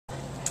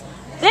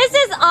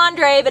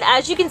Andre, but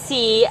as you can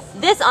see,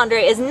 this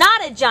Andre is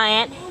not a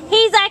giant.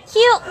 He's a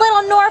cute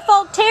little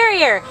Norfolk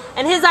Terrier,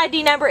 and his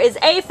ID number is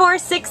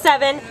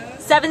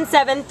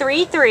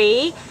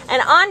A4677733.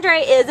 And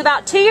Andre is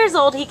about 2 years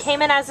old. He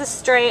came in as a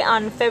stray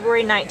on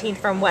February 19th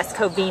from West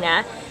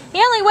Covina. He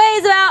only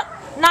weighs about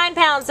 9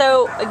 pounds,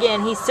 so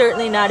again, he's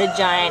certainly not a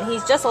giant.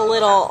 He's just a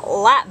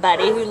little lap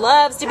buddy who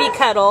loves to be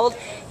cuddled.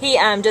 He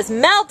just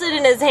melted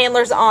in his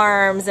handler's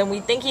arms, and we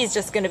think he's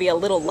just going to be a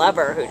little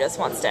lover who just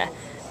wants to,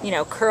 you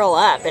know, curl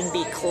up and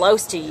be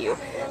close to you.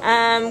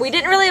 We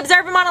didn't really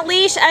observe him on a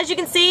leash, as you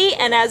can see,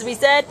 and as we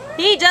said,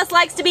 he just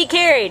likes to be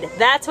carried.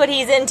 That's what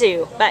he's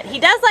into. But he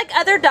does like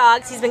other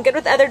dogs. He's been good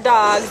with other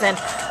dogs, and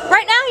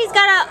right now he's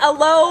got a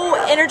low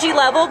energy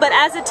level, but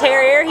as a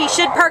terrier, he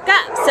should perk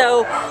up.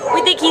 So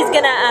we think he's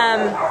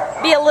gonna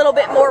be a little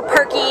bit more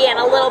perky and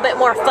a little bit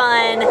more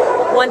fun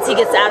once he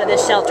gets out of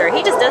this shelter.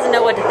 He just doesn't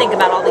know what to think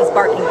about all these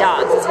barking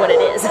dogs, is what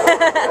it is.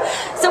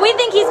 So we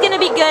think he's gonna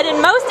be good in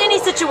most any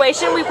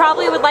situation. We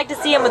probably would like to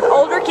see him with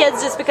older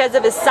kids just because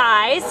of his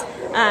size.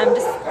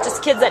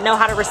 Just kids that know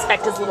how to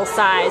respect his little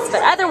size.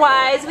 But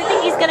otherwise, we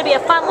think he's going to be a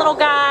fun little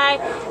guy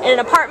in an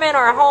apartment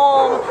or a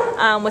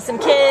home with some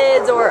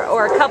kids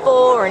or a couple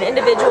or an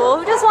individual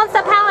who just wants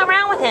to pal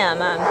around with him.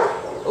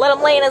 Let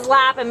him lay in his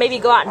lap and maybe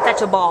go out and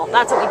fetch a ball.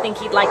 That's what we think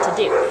he'd like to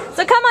do.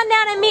 So come on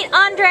down and meet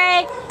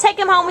Andre. Take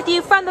him home with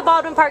you from the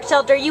Baldwin Park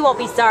Shelter. You won't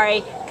be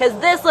sorry, because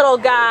this little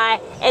guy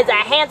is a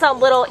handsome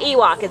little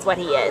Ewok is what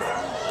he is.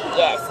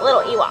 Yes,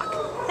 little Ewok.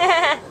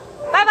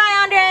 Bye-bye,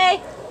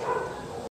 Andre.